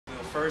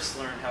first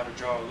learn how to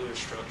draw Lewis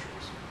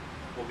structures.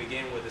 We'll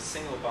begin with a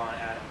single bond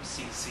atom,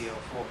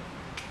 CCl4.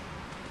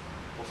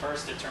 We'll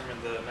first determine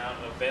the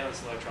amount of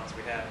valence electrons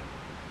we have.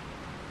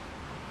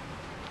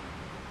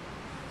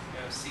 We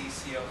have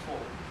CCl4.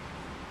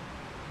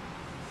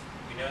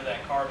 We know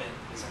that carbon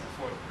is in the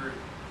fourth group,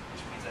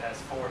 which means it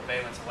has 4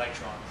 valence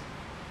electrons.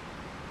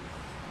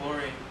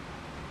 Chlorine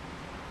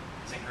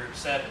is in group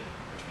 7,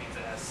 which means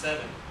it has 7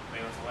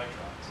 valence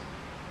electrons.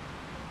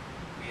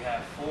 We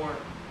have 4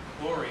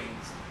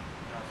 chlorines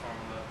in our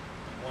formula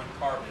and 1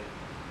 carbon,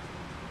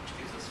 which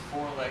gives us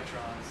 4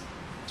 electrons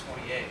and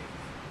 28.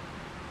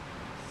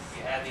 If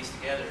we add these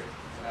together,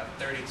 we'll have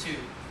 32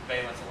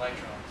 valence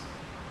electrons.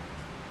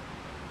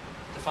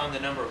 To find the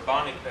number of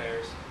bonding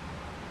pairs,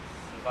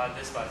 divide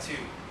this by 2,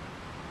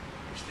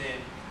 which then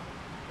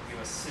will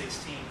give us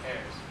 16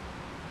 pairs.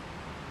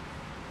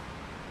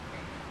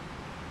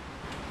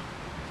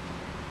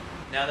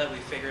 Now that we've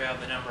figured out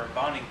the number of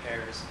bonding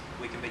pairs,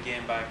 we can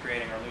begin by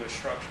creating our Lewis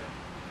structure.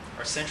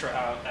 Our central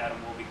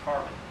atom will be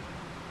carbon,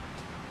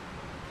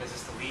 because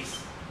it's the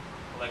least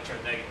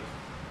electronegative.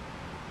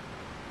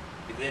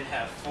 We then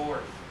have 4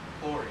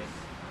 chlorine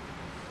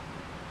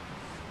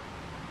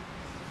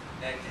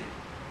connected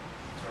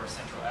to our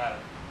central atom.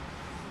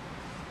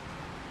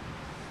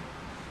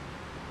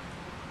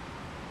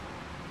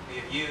 We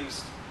have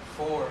used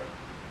 4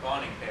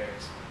 bonding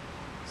pairs,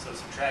 so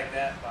subtract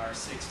that by our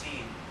 16,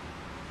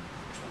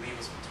 which will leave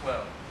us with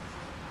 12.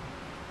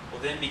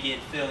 We'll then begin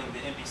filling the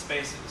empty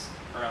spaces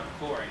around the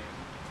chlorine.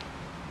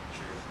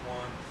 Sure, 1,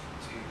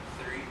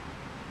 2, 3. Eat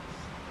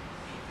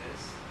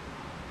this.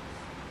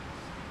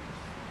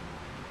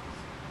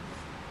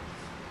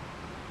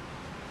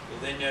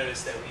 You'll then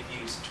notice that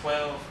we've used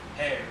 12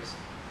 pairs,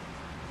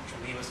 which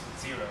will leave us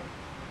with 0.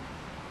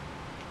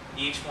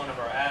 Each one of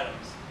our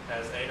atoms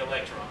has 8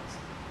 electrons,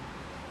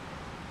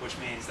 which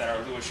means that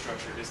our Lewis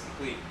structure is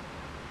complete.